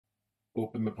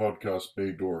Open the podcast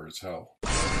bay door as hell.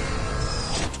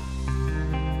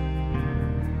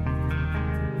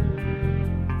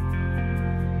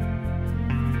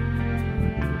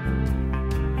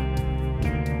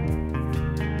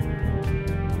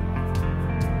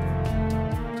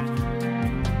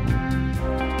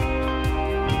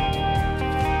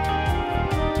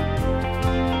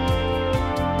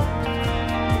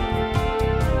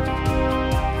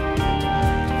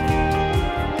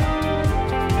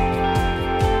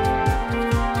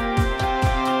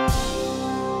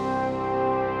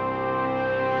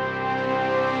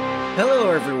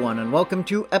 Hello everyone, and welcome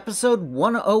to episode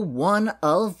 101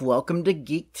 of Welcome to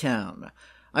Geek Town.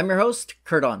 I'm your host,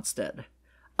 Kurt Onstead.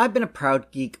 I've been a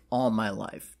proud geek all my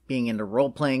life, being into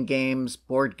role-playing games,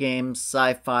 board games,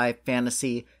 sci-fi,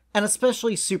 fantasy, and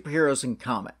especially superheroes and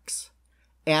comics.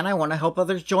 And I want to help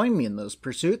others join me in those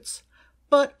pursuits,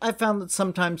 but I found that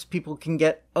sometimes people can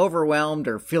get overwhelmed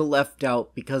or feel left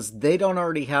out because they don't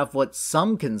already have what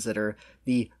some consider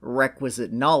the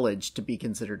requisite knowledge to be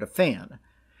considered a fan.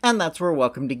 And that's where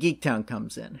Welcome to Geektown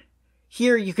comes in.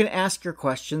 Here you can ask your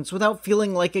questions without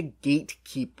feeling like a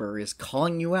gatekeeper is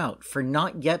calling you out for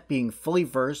not yet being fully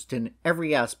versed in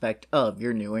every aspect of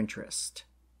your new interest.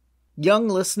 Young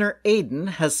listener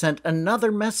Aiden has sent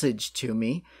another message to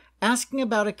me asking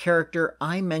about a character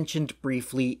I mentioned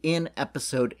briefly in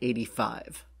episode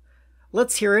 85.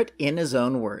 Let's hear it in his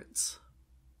own words.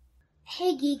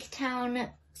 Hey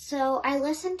Geektown. So I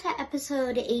listened to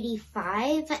episode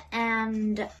 85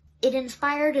 and it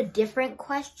inspired a different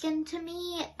question to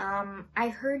me. I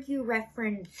heard you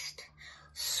referenced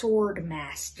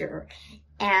Swordmaster,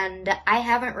 and I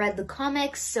haven't read the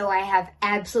comics, so I have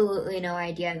absolutely no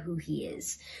idea who he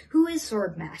is. Who is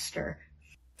Swordmaster?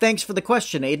 Thanks for the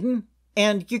question, Aiden.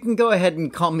 And you can go ahead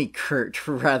and call me Kurt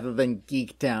rather than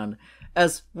Geektown,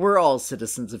 as we're all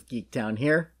citizens of Geektown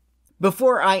here.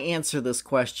 Before I answer this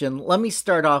question, let me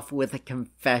start off with a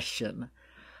confession.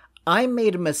 I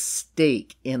made a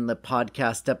mistake in the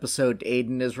podcast episode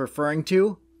Aiden is referring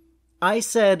to. I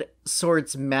said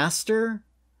Swordsmaster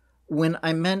when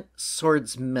I meant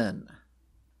Swordsman.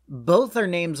 Both are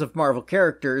names of Marvel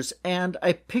characters, and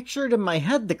I pictured in my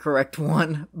head the correct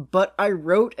one, but I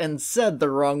wrote and said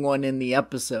the wrong one in the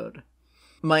episode.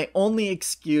 My only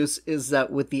excuse is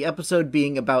that with the episode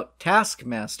being about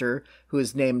Taskmaster, who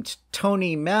is named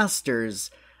Tony Masters,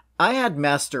 I had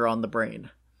Master on the brain.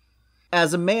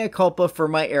 As a mea culpa for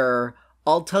my error,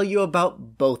 I'll tell you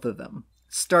about both of them,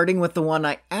 starting with the one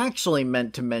I actually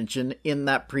meant to mention in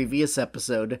that previous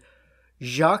episode,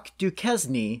 Jacques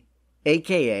Duquesne,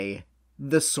 aka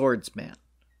the Swordsman.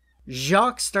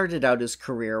 Jacques started out his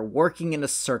career working in a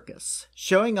circus,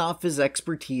 showing off his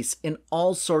expertise in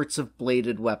all sorts of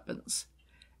bladed weapons.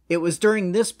 It was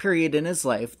during this period in his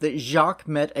life that Jacques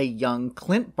met a young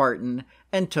Clint Barton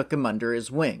and took him under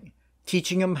his wing,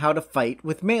 teaching him how to fight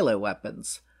with melee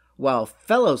weapons, while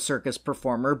fellow circus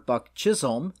performer Buck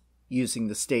Chisholm, using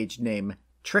the stage name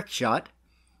Trickshot,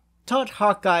 taught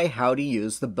Hawkeye how to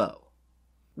use the bow.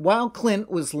 While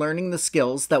Clint was learning the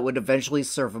skills that would eventually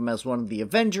serve him as one of the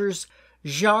Avengers,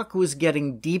 Jacques was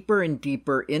getting deeper and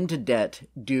deeper into debt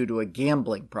due to a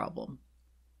gambling problem.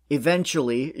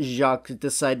 Eventually, Jacques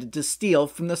decided to steal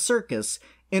from the circus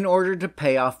in order to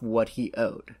pay off what he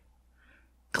owed.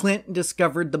 Clint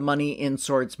discovered the money in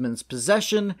Swordsman's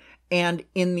possession, and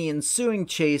in the ensuing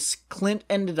chase, Clint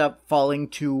ended up falling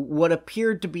to what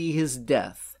appeared to be his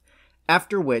death,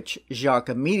 after which Jacques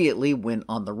immediately went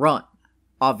on the run.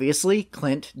 Obviously,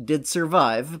 Clint did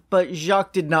survive, but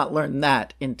Jacques did not learn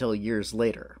that until years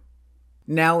later.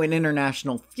 Now an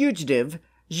international fugitive,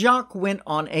 Jacques went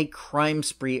on a crime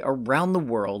spree around the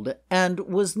world and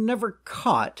was never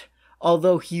caught,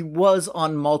 although he was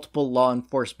on multiple law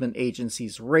enforcement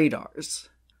agencies' radars.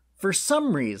 For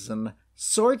some reason,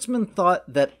 Swordsman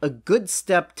thought that a good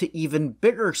step to even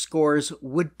bigger scores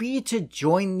would be to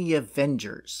join the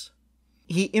Avengers.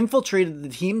 He infiltrated the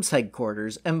team's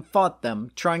headquarters and fought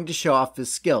them, trying to show off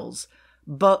his skills,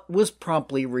 but was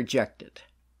promptly rejected.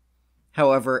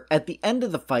 However, at the end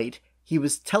of the fight, he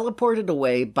was teleported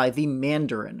away by the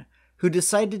Mandarin, who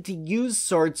decided to use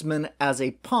Swordsman as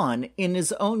a pawn in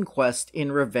his own quest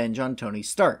in revenge on Tony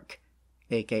Stark,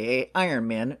 aka Iron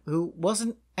Man, who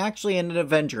wasn't actually an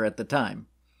Avenger at the time.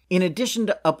 In addition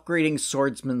to upgrading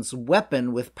Swordsman's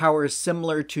weapon with powers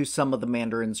similar to some of the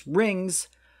Mandarin's rings,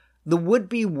 the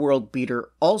would-be world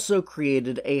beater also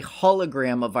created a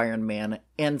hologram of Iron Man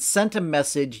and sent a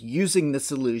message using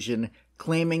this illusion,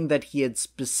 claiming that he had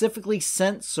specifically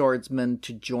sent Swordsman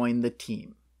to join the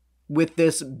team. With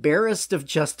this barest of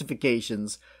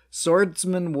justifications,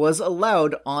 Swordsman was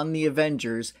allowed on the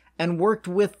Avengers and worked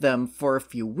with them for a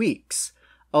few weeks,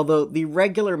 although the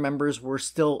regular members were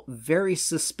still very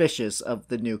suspicious of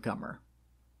the newcomer.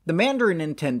 The Mandarin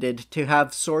intended to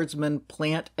have Swordsman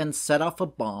plant and set off a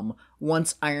bomb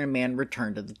once Iron Man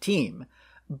returned to the team,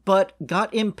 but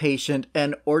got impatient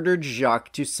and ordered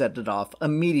Jacques to set it off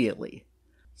immediately.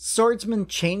 Swordsman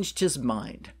changed his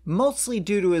mind, mostly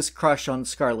due to his crush on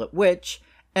Scarlet Witch,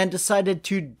 and decided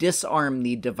to disarm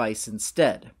the device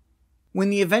instead. When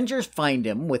the Avengers find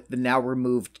him with the now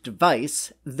removed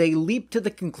device, they leap to the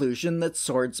conclusion that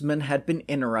Swordsman had been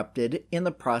interrupted in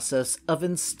the process of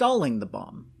installing the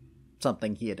bomb,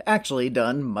 something he had actually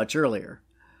done much earlier.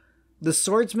 The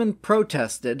Swordsman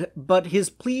protested, but his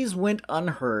pleas went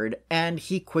unheard, and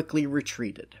he quickly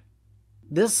retreated.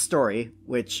 This story,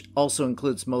 which also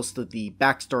includes most of the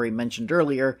backstory mentioned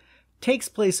earlier, takes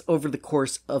place over the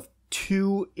course of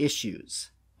 2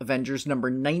 issues, Avengers number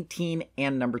 19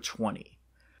 and number 20.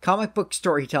 Comic book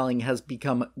storytelling has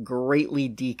become greatly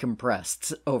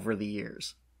decompressed over the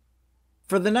years.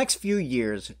 For the next few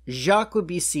years, Jacques would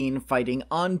be seen fighting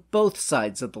on both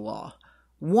sides of the law,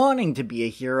 wanting to be a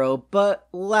hero, but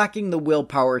lacking the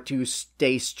willpower to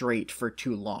stay straight for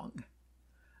too long.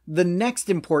 The next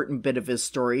important bit of his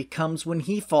story comes when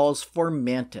he falls for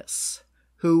Mantis,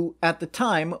 who, at the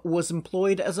time, was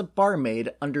employed as a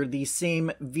barmaid under the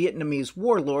same Vietnamese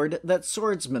warlord that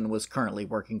Swordsman was currently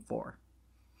working for.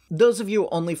 Those of you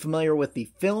only familiar with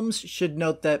the films should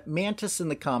note that Mantis in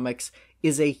the comics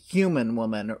is a human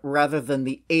woman rather than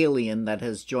the alien that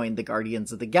has joined the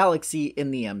Guardians of the Galaxy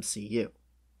in the MCU.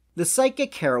 The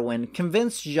psychic heroine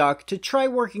convinced Jacques to try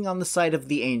working on the side of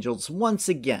the Angels once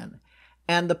again,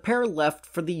 and the pair left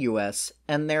for the US,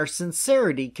 and their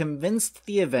sincerity convinced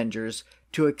the Avengers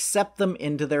to accept them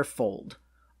into their fold,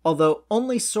 although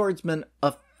only Swordsman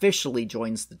officially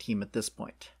joins the team at this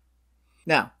point.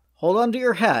 Now, hold on to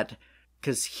your hat,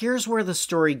 because here's where the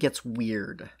story gets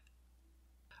weird.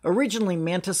 Originally,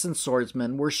 Mantis and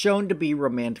Swordsman were shown to be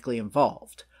romantically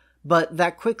involved, but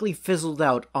that quickly fizzled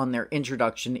out on their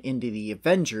introduction into the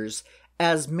Avengers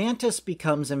as Mantis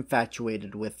becomes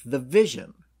infatuated with the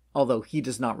Vision, although he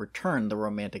does not return the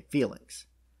romantic feelings.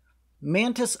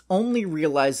 Mantis only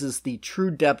realizes the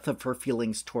true depth of her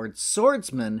feelings towards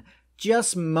Swordsman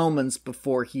just moments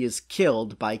before he is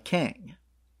killed by Kang.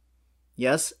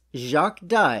 Yes, Jacques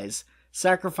dies,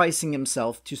 sacrificing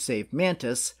himself to save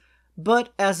Mantis,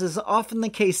 but as is often the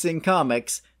case in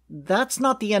comics, that's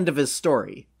not the end of his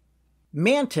story.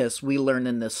 Mantis, we learn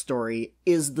in this story,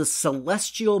 is the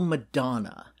Celestial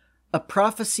Madonna, a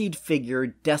prophesied figure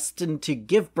destined to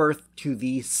give birth to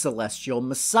the Celestial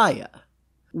Messiah.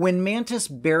 When Mantis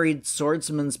buried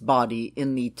Swordsman's body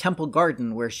in the temple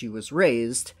garden where she was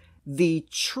raised, the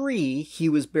tree he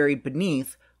was buried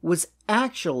beneath was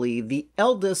actually the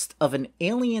eldest of an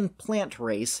alien plant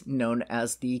race known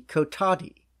as the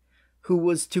Kotati, who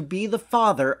was to be the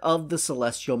father of the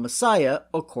Celestial Messiah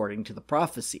according to the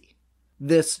prophecy.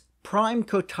 This prime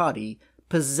Kotati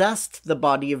possessed the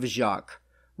body of Jacques,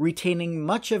 retaining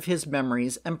much of his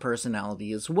memories and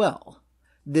personality as well.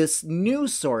 This new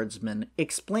Swordsman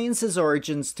explains his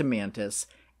origins to Mantis,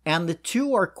 and the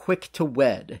two are quick to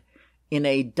wed, in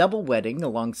a double wedding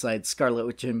alongside Scarlet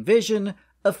Witch and Vision,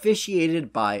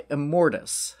 officiated by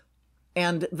Immortus.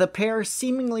 And the pair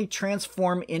seemingly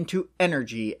transform into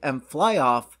energy and fly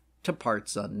off to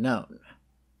parts unknown.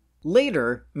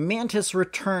 Later, Mantis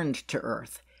returned to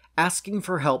Earth, asking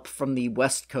for help from the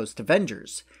West Coast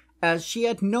Avengers, as she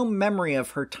had no memory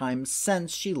of her time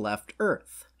since she left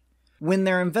Earth. When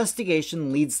their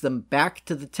investigation leads them back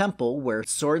to the temple where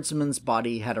Swordsman's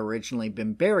body had originally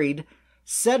been buried,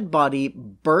 said body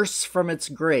bursts from its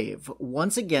grave,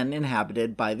 once again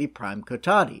inhabited by the Prime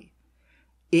Kotati.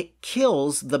 It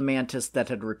kills the Mantis that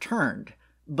had returned,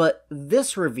 but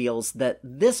this reveals that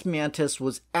this Mantis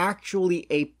was actually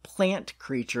a plant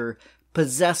creature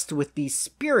possessed with the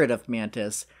spirit of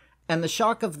Mantis, and the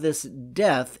shock of this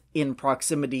death in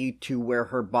proximity to where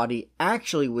her body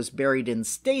actually was buried in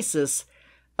stasis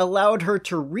allowed her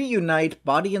to reunite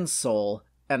body and soul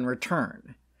and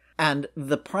return. And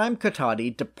the Prime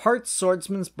Kotati departs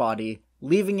Swordsman's body,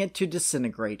 leaving it to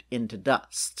disintegrate into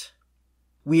dust.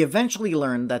 We eventually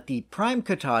learn that the Prime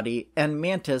Kotati and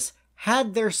Mantis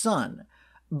had their son,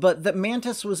 but that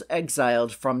Mantis was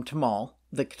exiled from Tamal,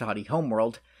 the Kotati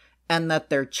homeworld, and that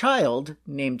their child,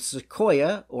 named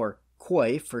Sequoia, or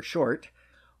Koi for short,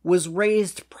 was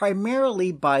raised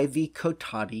primarily by the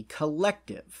Kotati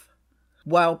Collective.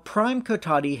 While Prime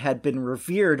Kotati had been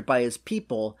revered by his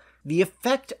people, the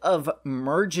effect of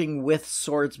merging with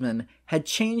Swordsman had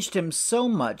changed him so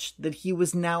much that he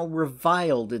was now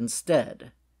reviled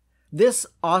instead. This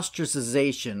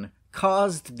ostracization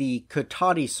caused the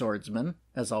Kotati Swordsman,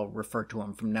 as I'll refer to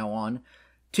him from now on,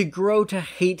 to grow to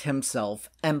hate himself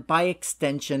and by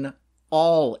extension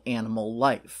all animal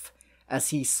life, as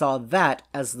he saw that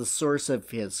as the source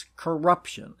of his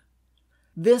corruption.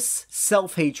 This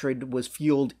self-hatred was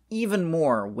fueled even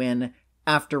more when,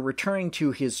 after returning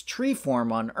to his tree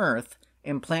form on Earth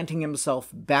and planting himself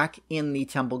back in the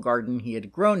temple garden he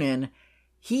had grown in,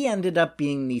 he ended up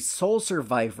being the sole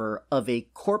survivor of a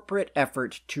corporate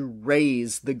effort to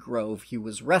raze the grove he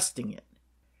was resting in.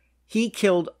 He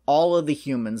killed all of the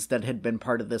humans that had been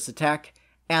part of this attack,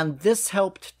 and this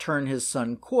helped turn his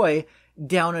son Koi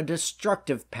down a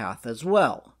destructive path as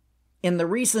well. In the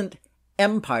recent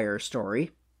Empire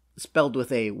story, spelled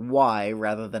with a Y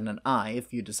rather than an I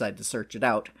if you decide to search it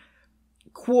out,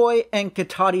 Koi and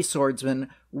Kotati Swordsman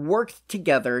worked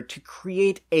together to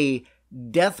create a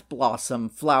death blossom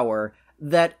flower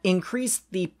that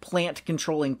increased the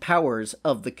plant-controlling powers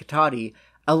of the Kotati,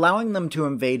 allowing them to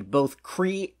invade both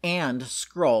Kree and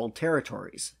Skrull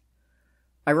territories.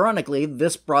 Ironically,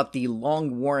 this brought the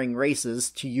long-warring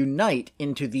races to unite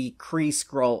into the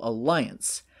Kree-Skrull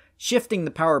alliance, shifting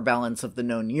the power balance of the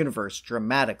known universe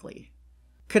dramatically.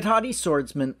 Kotati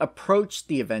Swordsman approached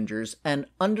the Avengers and,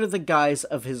 under the guise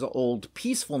of his old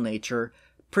peaceful nature,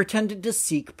 pretended to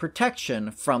seek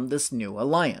protection from this new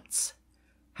alliance.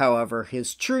 However,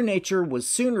 his true nature was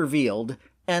soon revealed,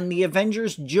 and the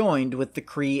Avengers joined with the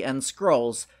Kree and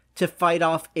Skrulls to fight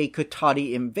off a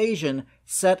Kotati invasion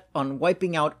set on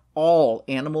wiping out all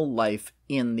animal life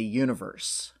in the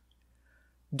universe.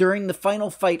 During the final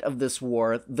fight of this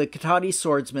war, the Kotati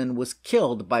Swordsman was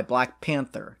killed by Black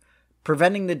Panther,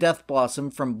 preventing the Death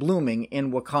Blossom from blooming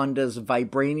in Wakanda's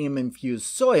vibranium-infused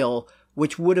soil,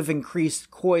 which would have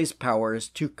increased Koi's powers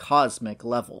to cosmic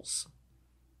levels.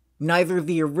 Neither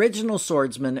the original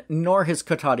Swordsman nor his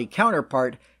Kotati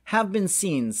counterpart have been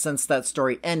seen since that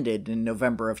story ended in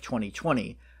November of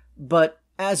 2020, but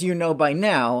as you know by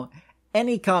now,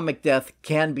 any comic death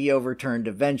can be overturned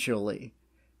eventually.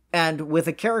 And with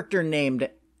a character named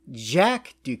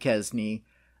Jack Duquesne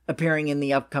appearing in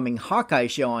the upcoming Hawkeye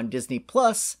show on Disney+,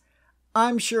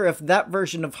 I'm sure if that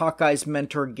version of Hawkeye's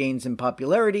mentor gains in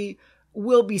popularity,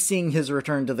 we'll be seeing his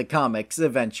return to the comics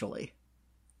eventually.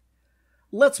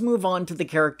 Let's move on to the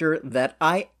character that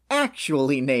I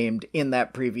actually named in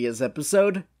that previous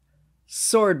episode,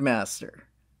 Swordmaster.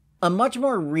 A much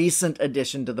more recent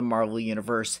addition to the Marvel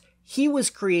Universe, he was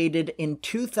created in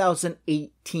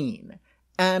 2018,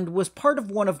 and was part of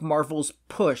one of Marvel's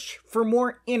push for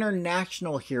more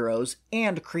international heroes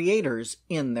and creators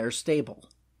in their stable.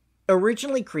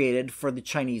 Originally created for the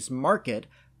Chinese market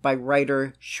by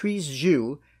writer Shui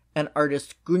Zhu and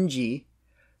artist Gunji,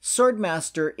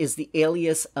 Swordmaster is the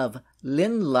alias of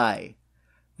Lin Lai,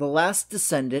 the last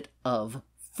descendant of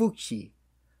Fuxi,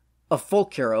 a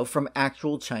folk hero from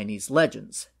actual Chinese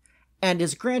legends, and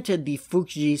is granted the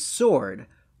Fuxi sword,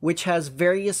 which has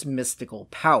various mystical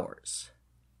powers.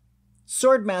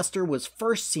 Swordmaster was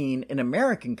first seen in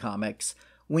American comics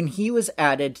when he was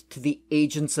added to the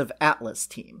Agents of Atlas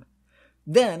team,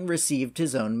 then received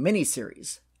his own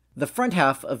miniseries, the front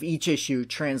half of each issue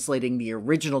translating the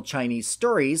original Chinese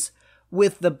stories,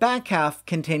 with the back half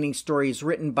containing stories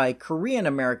written by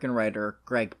Korean-American writer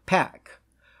Greg Pak,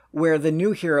 where the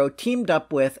new hero teamed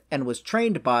up with and was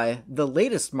trained by the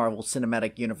latest Marvel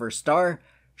Cinematic Universe star,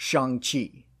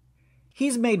 Shang-Chi.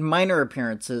 He's made minor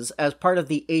appearances as part of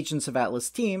the Agents of Atlas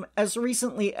team as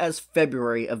recently as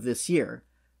February of this year,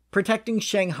 protecting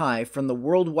Shanghai from the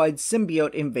worldwide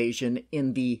symbiote invasion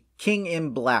in the King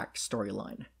in Black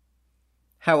storyline.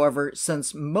 However,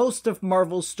 since most of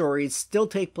Marvel's stories still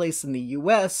take place in the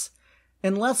US,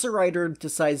 unless a writer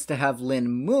decides to have Lin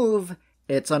move,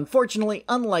 it's unfortunately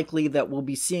unlikely that we'll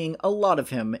be seeing a lot of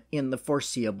him in the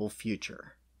foreseeable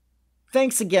future.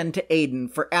 Thanks again to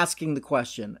Aiden for asking the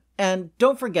question, and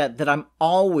don't forget that I'm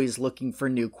always looking for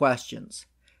new questions.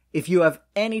 If you have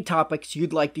any topics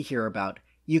you'd like to hear about,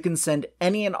 you can send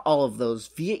any and all of those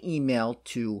via email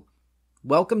to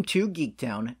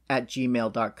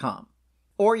welcome2geektown@gmail.com.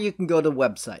 Or you can go to the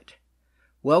website,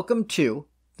 welcome to,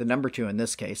 the number 2 in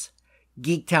this case,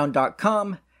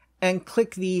 geektown.com, and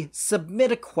click the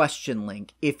Submit a Question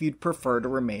link if you'd prefer to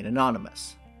remain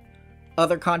anonymous.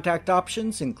 Other contact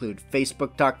options include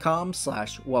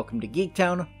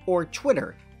facebook.com/welcome-to-geektown or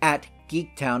Twitter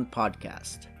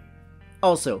 @geektownpodcast.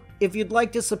 Also, if you'd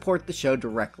like to support the show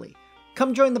directly,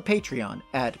 come join the Patreon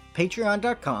at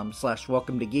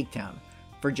patreon.com/welcome-to-geektown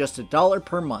for just $1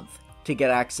 per month to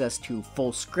get access to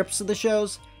full scripts of the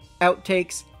shows,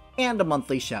 outtakes, and a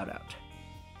monthly shoutout.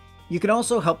 You can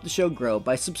also help the show grow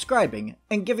by subscribing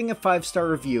and giving a 5-star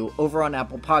review over on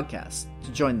Apple Podcasts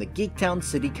to join the Geektown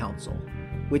City Council,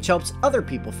 which helps other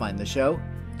people find the show,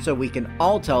 so we can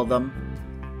all tell them,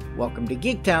 "Welcome to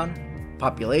Geektown,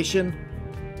 population,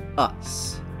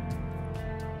 us."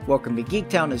 Welcome to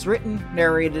Geektown is written,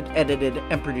 narrated, edited,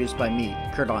 and produced by me,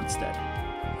 Kurt Onstead.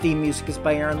 Theme music is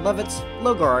by Aaron Levitz,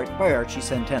 logo art by Archie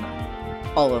Santana.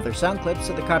 All other sound clips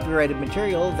are the copyrighted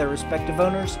material of their respective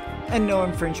owners, and no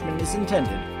infringement is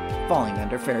intended, falling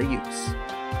under fair use.